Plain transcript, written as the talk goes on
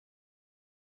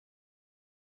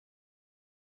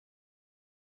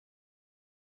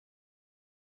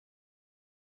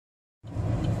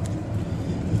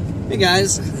Hey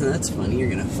guys, that's funny. You're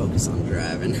gonna focus on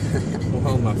driving.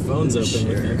 Well, my phone's open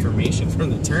with the information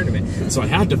from the tournament, so I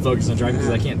have to focus on driving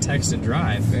because I can't text and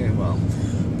drive. Very well.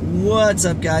 What's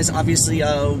up, guys? Obviously,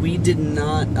 we did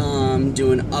not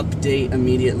do an update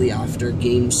immediately after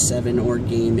Game 7 or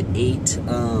Game 8.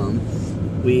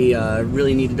 We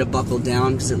really needed to buckle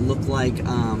down because it looked like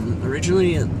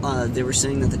originally they were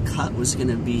saying that the cut was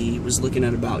looking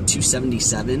at about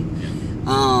 277.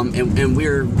 And we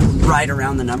were right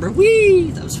around the number.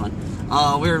 Whee! That was fun.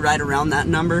 We were right around that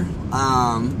number.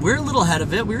 We're a little ahead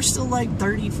of it. We were still like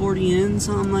 30, 40 in,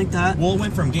 something like that. Well, it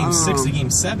went from Game 6 to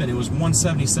Game 7. It was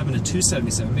 177 to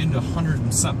 277. It made it 100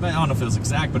 and something. I don't know if it was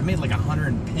exact, but it made like a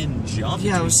 100-pin jump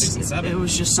between 6 and 7. It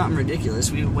was just something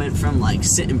ridiculous. We went from like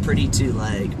sitting pretty to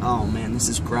like, oh man, this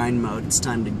is grind mode. It's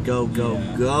time to go,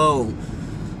 go.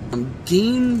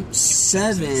 Game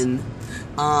 7...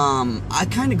 I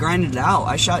kind of grinded it out.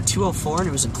 I shot 204 and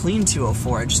it was a clean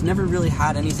 204. I just never really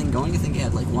had anything going. I think I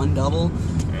had like one double.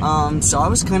 So I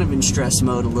was kind of in stress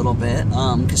mode a little bit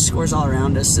because scores all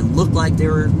around us, it looked like they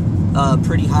were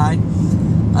pretty high.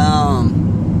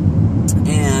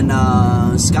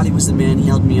 Scotty was the man. He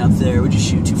held me up there. Would you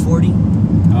shoot 240?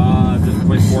 Did we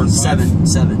play 4 and 5?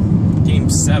 7. Game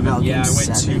 7, no, yeah, game I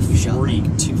went 240.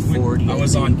 240. I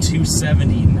was on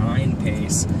 279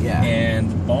 pace, yeah,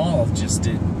 and the ball just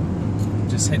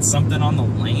hit something on the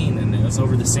lane, and it was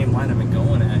over the same line I've been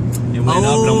going at. It went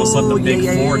up and almost let the big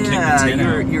four kick the 10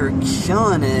 out. You're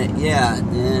killing it, yeah,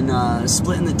 and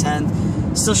splitting the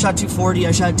 10th. Still shot 240,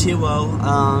 I shot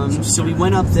 2-0, so we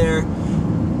went up there.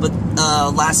 But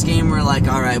last game we're like,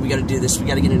 all right, we got to do this. We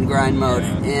got to get into grind mode.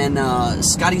 Yeah. And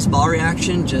Scotty's ball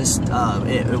reaction just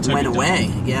it went away.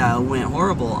 Yeah, it went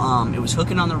horrible. It was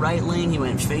hooking on the right lane. He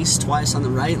went face twice on the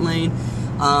right lane.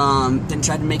 Then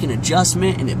tried to make an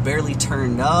adjustment and it barely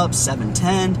turned up.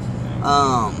 710.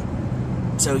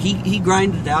 So he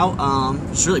grinded it out. I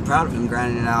was really proud of him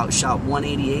grinding it out. Shot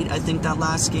 188, I think, that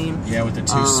last game. Yeah, with the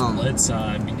 2 splits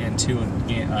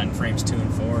and frames 2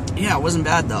 and 4. Yeah, it wasn't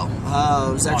bad though.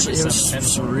 It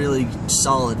was really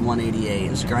solid 188.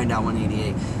 It was grind out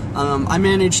 188. I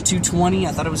managed 220.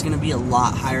 I thought it was going to be a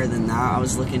lot higher than that. I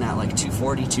was looking at like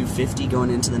 240, 250 going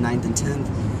into the 9th and 10th,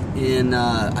 and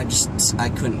I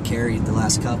couldn't carry the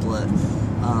last couple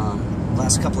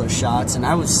of shots, and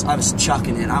I was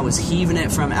chucking it. I was heaving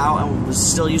it from out. I was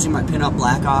still using my pinup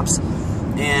Black Ops,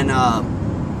 and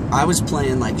I was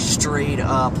playing like straight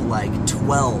up like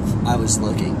 12. I was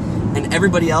looking, and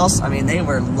everybody else, I mean, they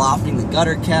were lofting the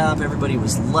gutter cap. Everybody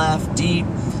was left deep,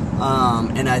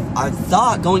 and I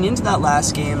thought going into that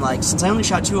last game, like since I only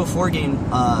shot 204 game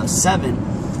 7,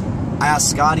 I asked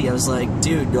Scotty. I was like,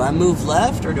 dude, do I move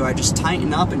left or do I just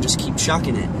tighten up and just keep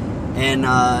chucking it? And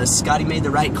Scotty made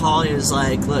the right call. He was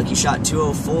like, look, you shot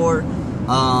 204.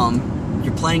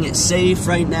 You're playing it safe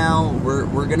right now.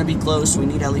 We're going to be close. We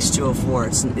need at least 204.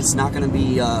 It's not going to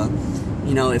be,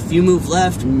 you know, if you move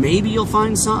left, maybe you'll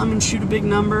find something and shoot a big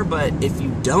number. But if you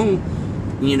don't,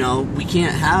 you know, we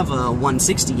can't have a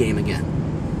 160 game again.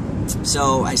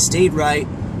 So I stayed right,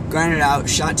 grinded out,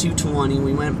 shot 220.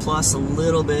 We went plus a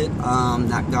little bit.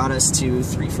 That got us to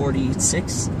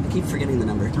 346. I keep forgetting the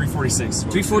number. 346.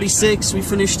 346 we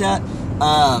finished at.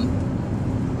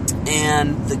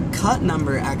 And the cut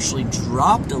number actually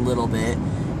dropped a little bit.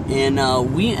 And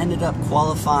we ended up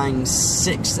qualifying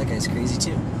 6th. That guy's crazy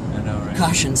too. I know, right?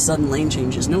 Gosh, and sudden lane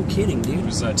changes. No kidding, dude. It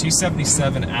was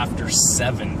 277 after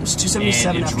 7. It was 277 after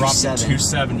 7. And it dropped to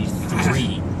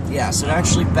 273. Yeah, so it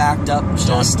actually backed up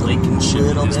just a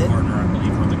little bit. Partner, I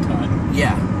believe, with the cut.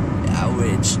 Yeah,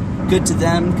 which good to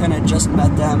them. Kind of just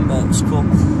met them, but it was cool.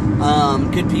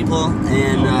 Good people,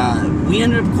 and we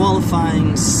ended up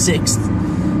qualifying 6th.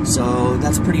 So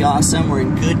that's pretty awesome. We're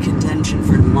in good contention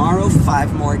for tomorrow.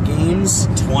 5 more games.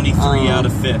 23 out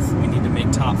of 5th. We need to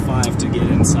make top 5 to get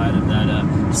inside of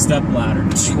that step ladder.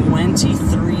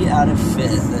 23 out of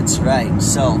 5th. That's right.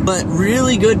 So, but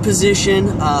really good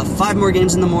position. 5 more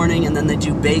games in the morning, and then they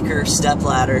do Baker step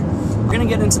ladder. We're gonna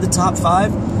get into the top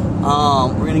 5.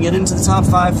 We're gonna get into the top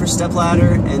 5 for step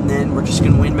ladder, and then we're just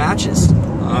gonna win matches.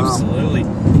 Absolutely.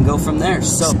 And go from there.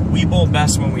 So we bowl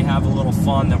best when we have a little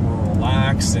fun, that we're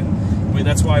relaxed, and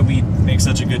that's why we make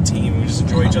such a good team. We just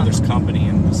enjoy each other's company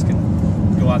and just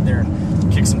can go out there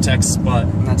and kick some Texas butt.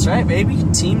 That's right, baby.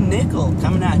 TeamNickel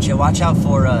coming at you. Watch out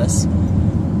for us.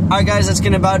 Alright, guys, that's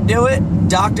gonna about do it.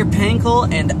 Dr. Pankel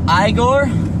and Igor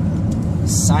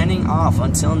signing off.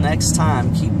 Until next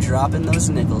time, keep dropping those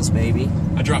nickels, baby.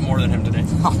 I dropped more than him today.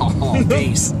 Oh,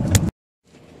 peace.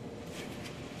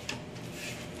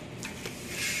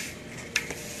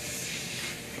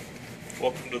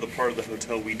 Welcome to the part of the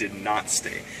hotel we did not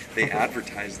stay. They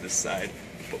advertised this side.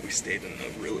 but we stayed in the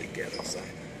really ghetto side.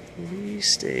 We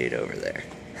stayed over there.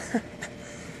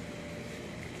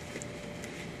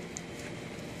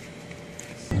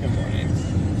 Good morning.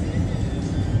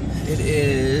 It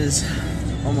is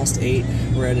almost 8.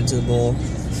 We're headed to the bowl.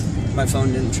 My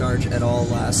phone didn't charge at all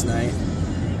last night.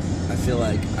 I feel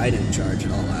like I didn't charge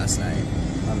at all last night.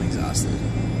 I'm exhausted.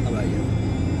 How about you?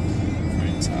 I'm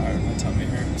pretty tired. My tummy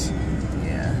hurts.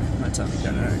 Yeah, my tummy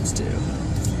kind of hurts too.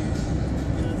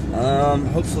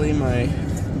 Hopefully my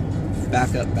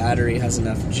backup battery has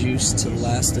enough juice to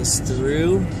last us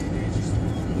through.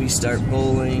 We start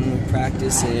bowling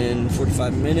practice in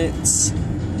 45 minutes.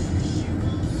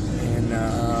 And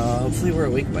hopefully we're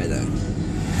awake by then.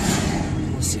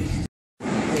 We'll see.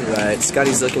 Alright,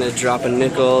 Scotty's looking to drop a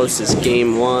nickel. This is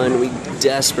game 1. We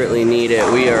desperately need it.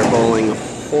 We are bowling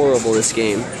horrible this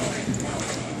game.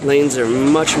 Lanes are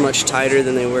much, much tighter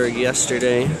than they were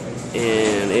yesterday,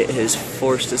 and it has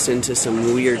forced us into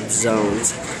some weird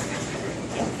zones.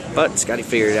 But Scotty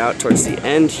figured it out towards the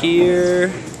end here,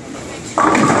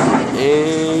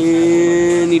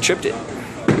 and he tripped it.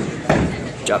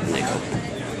 Drop the nickel.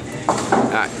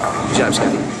 Alright, good job,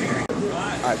 Scotty.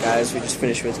 Alright guys, we just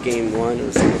finished with game 1. It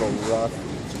was a little rough.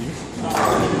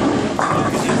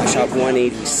 I shot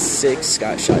 186,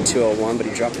 Scott shot 201, but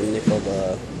he dropped a nickel.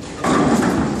 The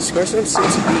scores don't seem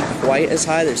to be quite as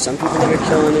high. There's some people that are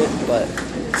killing it, but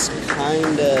it's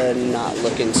kind of not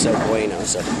looking so bueno.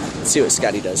 So let's see what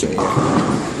Scotty does right here.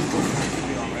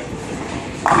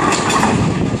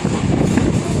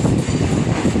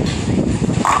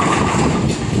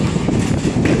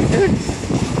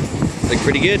 Look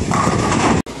pretty good.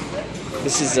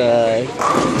 This is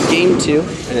game 2,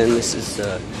 and this is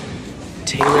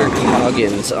Taylor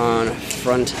Coggins on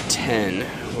front 10,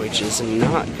 which is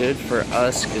not good for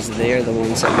us because they are the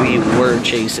ones that we were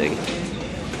chasing.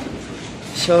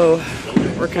 So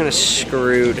we're kind of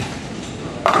screwed.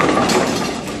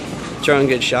 Throwing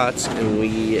good shots, and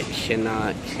we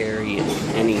cannot carry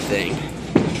anything.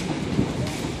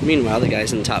 Meanwhile, the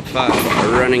guys in the top 5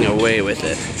 are running away with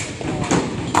it.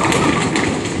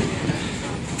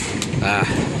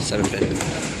 7-pin.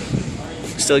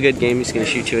 Still a good game. He's going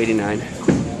to shoot 289.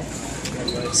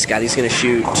 Scotty's going to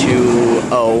shoot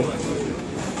 2-0.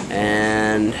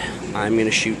 And I'm going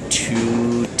to shoot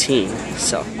 2-teen.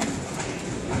 So,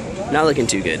 not looking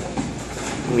too good.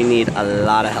 We need a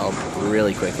lot of help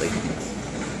really quickly.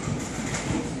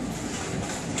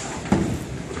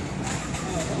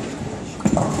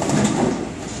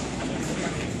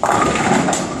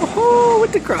 Oh,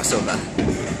 with the crossover.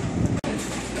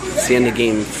 It's the end of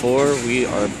game 4. We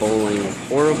are bowling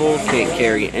horrible. Can't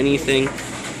carry anything.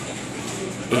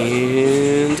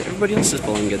 And everybody else is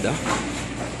bowling good though.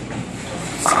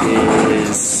 This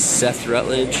is Seth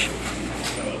Rutledge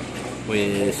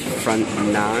with front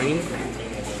 9.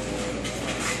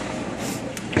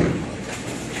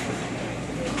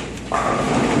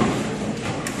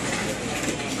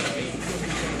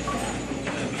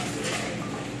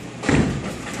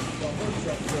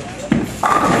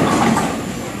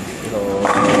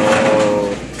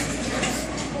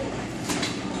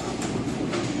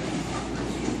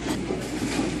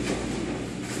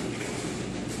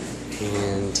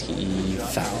 And he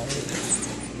fouled.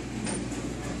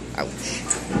 Ouch.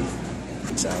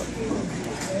 It's out.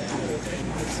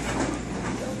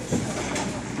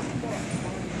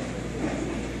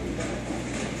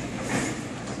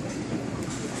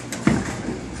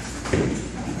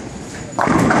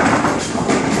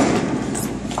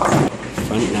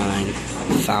 Front 9,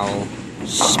 foul,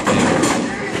 spare.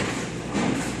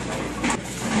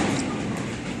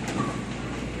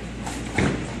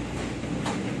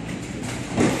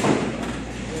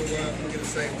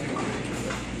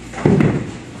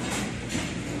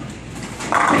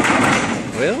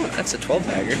 Well, that's a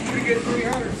 12-bagger.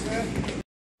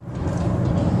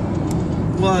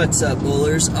 What's up,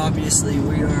 bowlers? Obviously,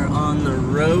 we are on the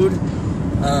road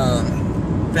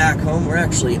back home. We're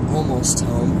actually almost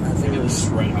home. I think it was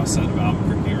right outside of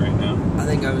Albuquerque right now. I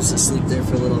think I was asleep there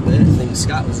for a little bit. I think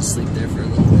Scott was asleep there for a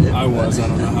little bit. I was. I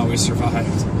don't know how we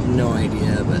survived. No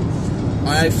idea, but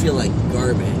I feel like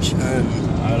garbage. I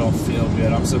don't feel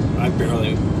good.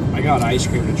 I got ice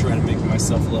cream to try to make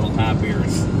myself a little happier,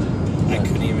 and I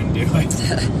couldn't even do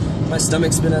it. My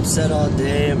stomach's been upset all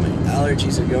day. My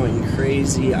allergies are going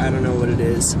crazy. I don't know what it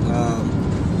is.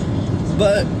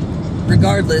 But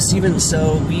regardless, even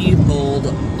so, we bowled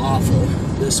awful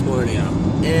this morning.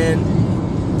 And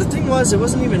the thing was, it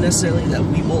wasn't even necessarily that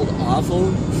we bowled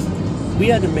awful. We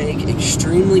had to make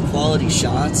extremely quality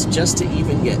shots just to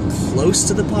even get close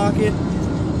to the pocket.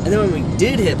 And then when we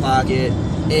did hit pocket,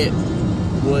 it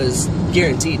was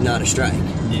guaranteed not a strike.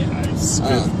 Yeah, it's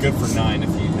good for 9 if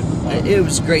you hit the ball. It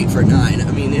was great for 9.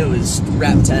 I mean, it was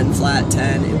wrap 10, flat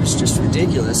 10. It was just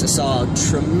ridiculous. I saw a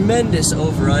tremendous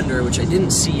over-under, which I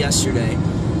didn't see yesterday.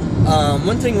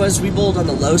 One thing was we bowled on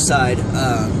the low side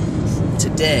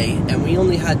today, and we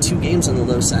only had 2 games on the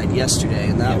low side yesterday,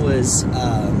 and that was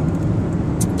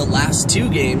the last 2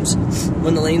 games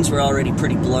when the lanes were already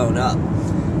pretty blown up.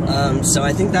 So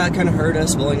I think that kind of hurt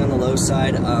us bowling on the low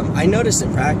side. I noticed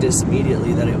in practice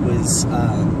immediately that it was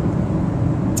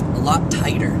a lot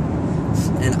tighter,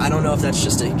 and I don't know if that's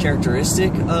just a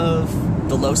characteristic of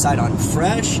the low side on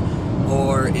fresh,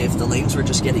 or if the lanes were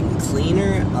just getting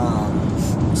cleaner,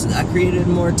 so that created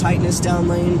more tightness down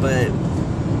lane. But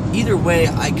either way,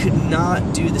 I could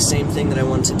not do the same thing that I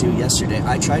wanted to do yesterday.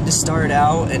 I tried to start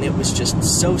out, and it was just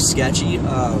so sketchy.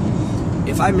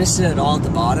 If I missed it at all at the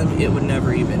bottom, it would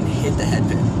never even hit the head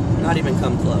pin, not even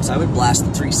come close. I would blast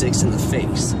the 3-6 in the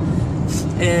face.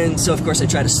 And so, of course, I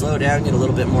tried to slow down, get a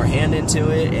little bit more hand into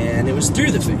it, and it was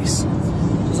through the face.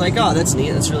 I was like, oh, that's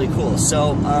neat, that's really cool.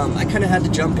 So I kind of had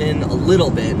to jump in a little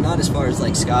bit, not as far as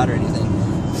like Scott or anything,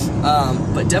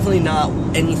 but definitely not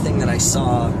anything that I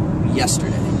saw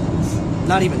yesterday.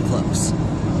 Not even close.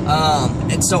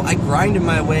 And so I grinded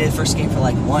my way the first game for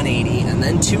like 180, and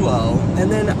then 2-0,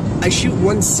 and then I shoot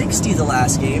 160 the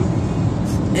last game,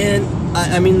 and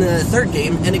I mean the third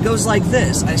game, and it goes like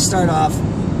this. I start off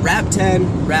wrap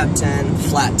 10,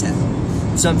 flat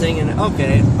 10. So I'm thinking,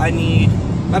 okay,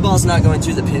 my ball's not going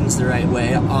through the pins the right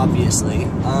way, obviously.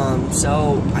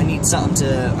 So I need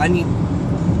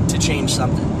to change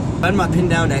something. I had my pin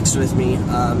down next with me,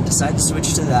 decided to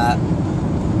switch to that.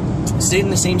 Stayed in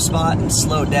the same spot and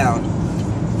slowed down,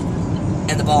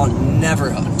 and the ball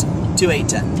never hooked.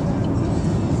 2-8-10.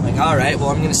 Like, alright, well,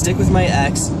 I'm going to stick with my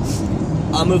X.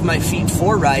 I'll move my feet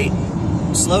 4 right,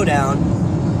 slow down,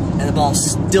 and the ball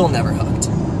still never hooked.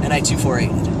 And I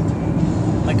 2-4-8'd.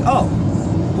 Like, oh,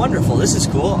 wonderful, this is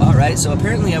cool. Alright, so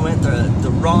apparently I went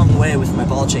the wrong way with my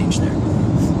ball change there.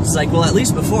 It's like, well, at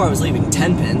least before I was leaving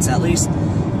 10 pins. At least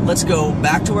let's go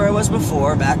back to where I was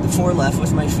before, back to 4 left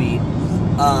with my feet.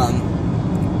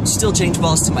 Still change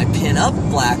balls to my pin-up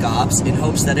Black Ops in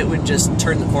hopes that it would just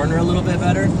turn the corner a little bit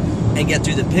better and get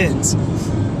through the pins.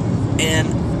 And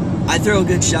I throw a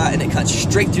good shot, and it cuts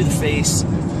straight through the face.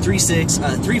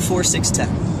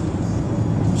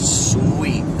 3-4-6-10.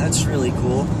 Sweet. That's really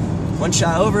cool. One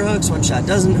shot overhooks, one shot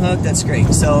doesn't hook. That's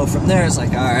great. So from there, it's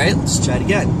like, all right, let's try it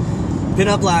again.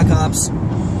 Pin-up Black Ops.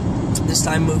 This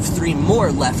time move 3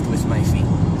 more left with my feet.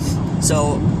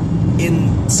 So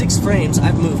in 6 frames,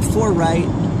 I've moved 4 right,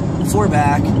 4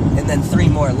 back, and then 3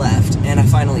 more left, and I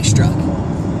finally struck.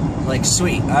 Like,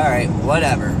 sweet, alright,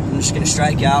 whatever. I'm just going to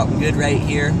strike out. I'm good right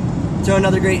here. Throw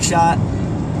another great shot.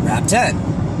 Wrap 10.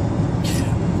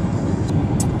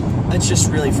 It's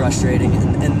just really frustrating,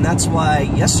 and that's why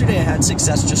yesterday I had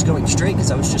success just going straight,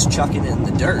 because I was just chucking it in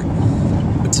the dirt.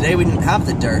 But today we didn't have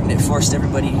the dirt, and it forced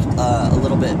everybody a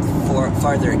little bit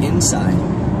farther inside.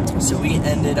 So we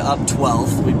ended up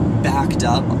 12th. We backed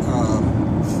up.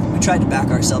 We tried to back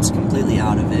ourselves completely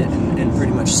out of it, and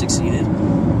pretty much succeeded.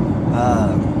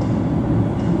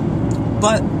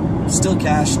 But still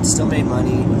cashed, still made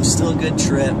money. It was still a good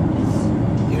trip.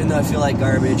 Even though I feel like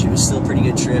garbage, it was still a pretty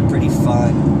good trip, pretty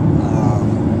fun.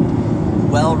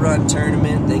 Well-run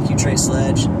tournament. Thank you, Trey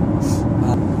Sledge.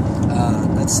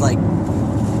 That's like, I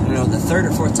don't know, the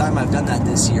 3rd or 4th time I've done that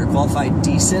this year. Qualified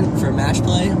decent for match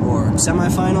play or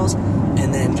semifinals,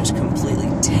 and then just completely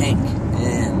tank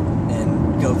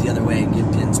and go the other way and give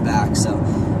pins back. So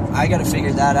I got to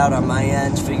figure that out on my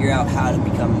end, figure out how to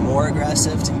become more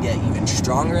aggressive to get even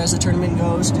stronger as the tournament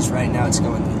goes, because right now it's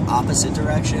going the opposite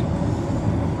direction.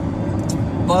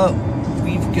 But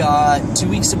we've got 2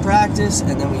 weeks of practice,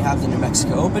 and then we have the New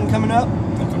Mexico Open coming up.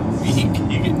 Like a week.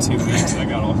 You get 2 weeks. I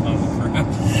got all kinds of crap.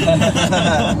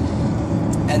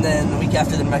 And then the week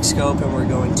after the New Mexico Open, we're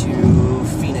going to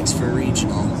Phoenix for a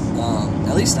regional.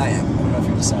 At least I am. I don't know if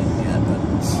you're deciding yet, but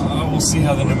we'll see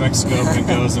how the New Mexico Open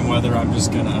goes, and whether I'm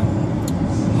just gonna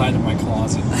hide in my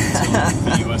closet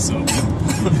until the U.S. Open.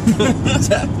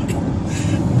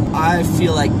 I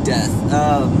feel like death.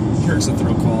 It hurts to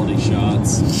throw quality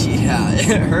shots. Yeah, it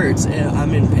hurts.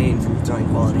 I'm in pain from throwing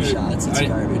quality shots. It's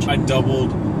garbage. I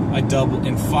doubled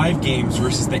in 5 games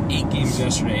versus the 8 games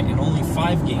yesterday. In only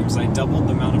 5 games, I doubled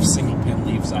the amount of single pin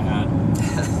leaves I had.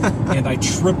 And I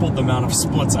tripled the amount of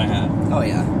splits I had. Oh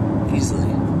yeah, easily.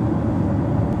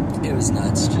 It was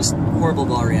nuts. Just horrible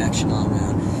ball reaction all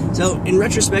around. So, in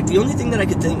retrospect, the only thing that I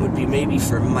could think would be maybe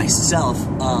for myself,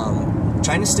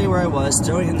 trying to stay where I was,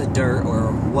 throwing in the dirt,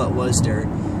 or what was dirt,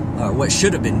 or what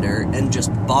should have been dirt, and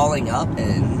just balling up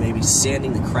and maybe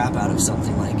sanding the crap out of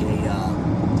something like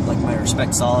like my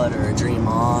Respect Solid or a Dream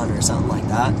On or something like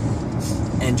that,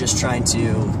 and just trying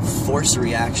to force a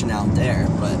reaction out there.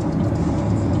 But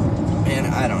man,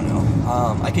 I don't know.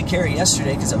 I could carry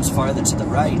yesterday because I was farther to the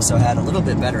right, so I had a little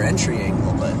bit better entry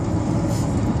angle, but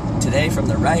today from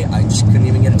the right, I just couldn't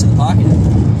even get it to the pocket.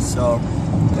 So,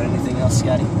 got anything else,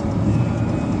 Scotty?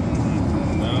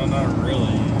 No, not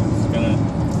really. Just gotta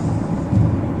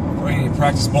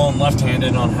practice bowling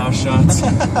left-handed on house shots.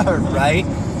 Right?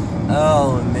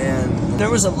 Oh, man. There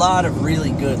was a lot of really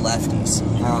good lefties.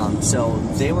 So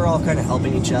they were all kind of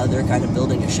helping each other, kind of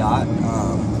building a shot.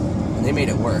 And they made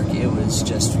it work. It was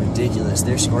just ridiculous.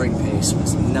 Their scoring pace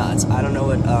was nuts. I don't know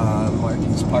what Mark and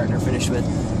his partner finished with,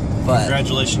 but...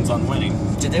 Congratulations on winning.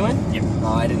 Did they win? Yep.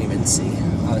 Oh, I didn't even see.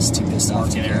 I was too pissed off.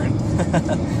 Mark and Aaron.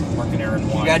 Mark and Aaron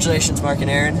won. Congratulations, Mark and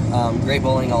Aaron. Great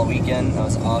bowling all weekend. That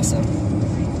was awesome.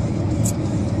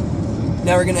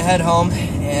 Now we're going to head home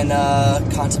and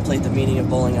contemplate the meaning of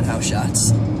bowling on house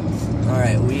shots.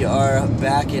 Alright, we are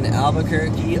back in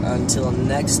Albuquerque. Until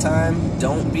next time,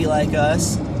 don't be like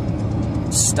us.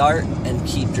 Start and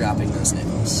keep dropping those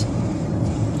nickels.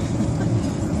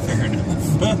 Fair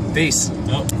enough. Peace.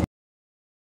 Nope.